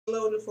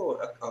Loading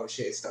forward. Oh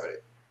shit, it started.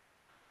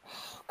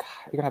 Oh, God,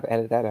 you're gonna have to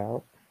edit that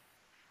out.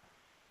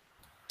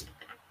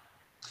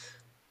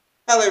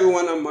 Hello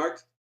everyone, I'm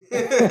Mark.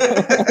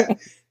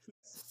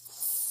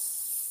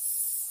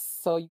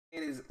 So it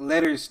is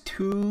letters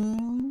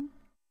 2.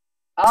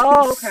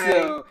 Oh,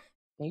 okay. So,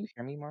 can you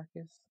hear me,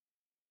 Marcus?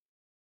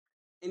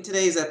 In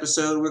today's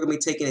episode, we're gonna be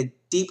taking a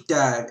deep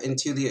dive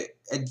into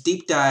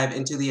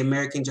the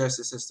American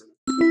justice system.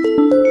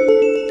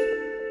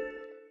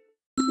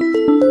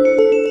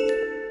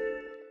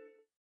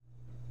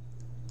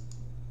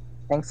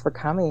 Thanks for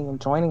coming and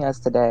joining us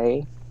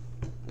today.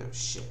 No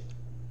shit.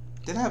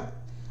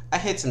 I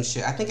hit some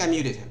shit. I think I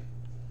muted him.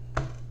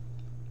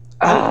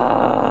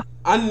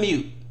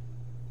 Unmute.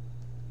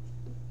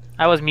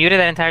 I was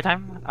muted that entire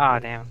time? Oh,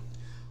 damn.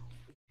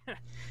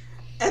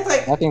 It's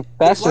like, I think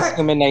that's just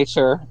human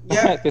nature.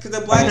 Yeah, because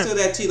the blacks do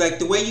that too. Like,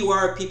 the way you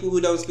are, people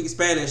who don't speak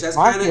Spanish, that's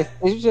kind Marcus,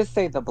 of... did you just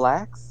say the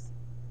blacks?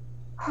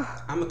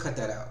 I'm going to cut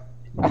that out.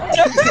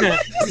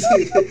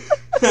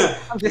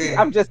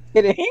 I'm just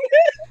kidding.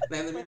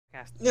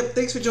 Yep,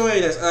 thanks for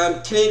joining us.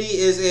 Kennedy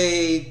is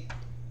a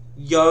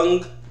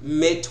young,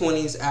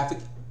 mid-20s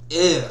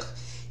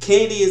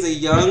Kennedy is a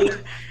young,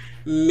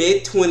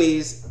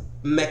 mid-20s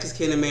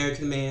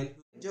Mexican-American man.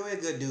 Enjoy a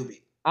good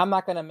doobie. I'm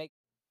not going to make...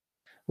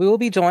 We will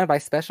be joined by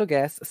special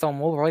guests, so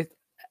we'll always...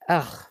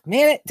 Ugh,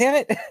 man, damn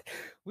it.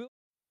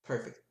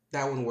 Perfect.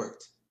 That one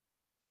worked.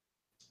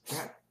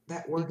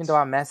 That worked. Even though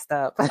I messed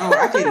up. Oh,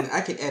 I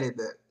can edit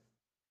that.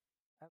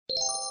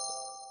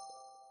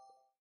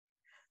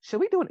 Should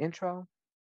we do an intro?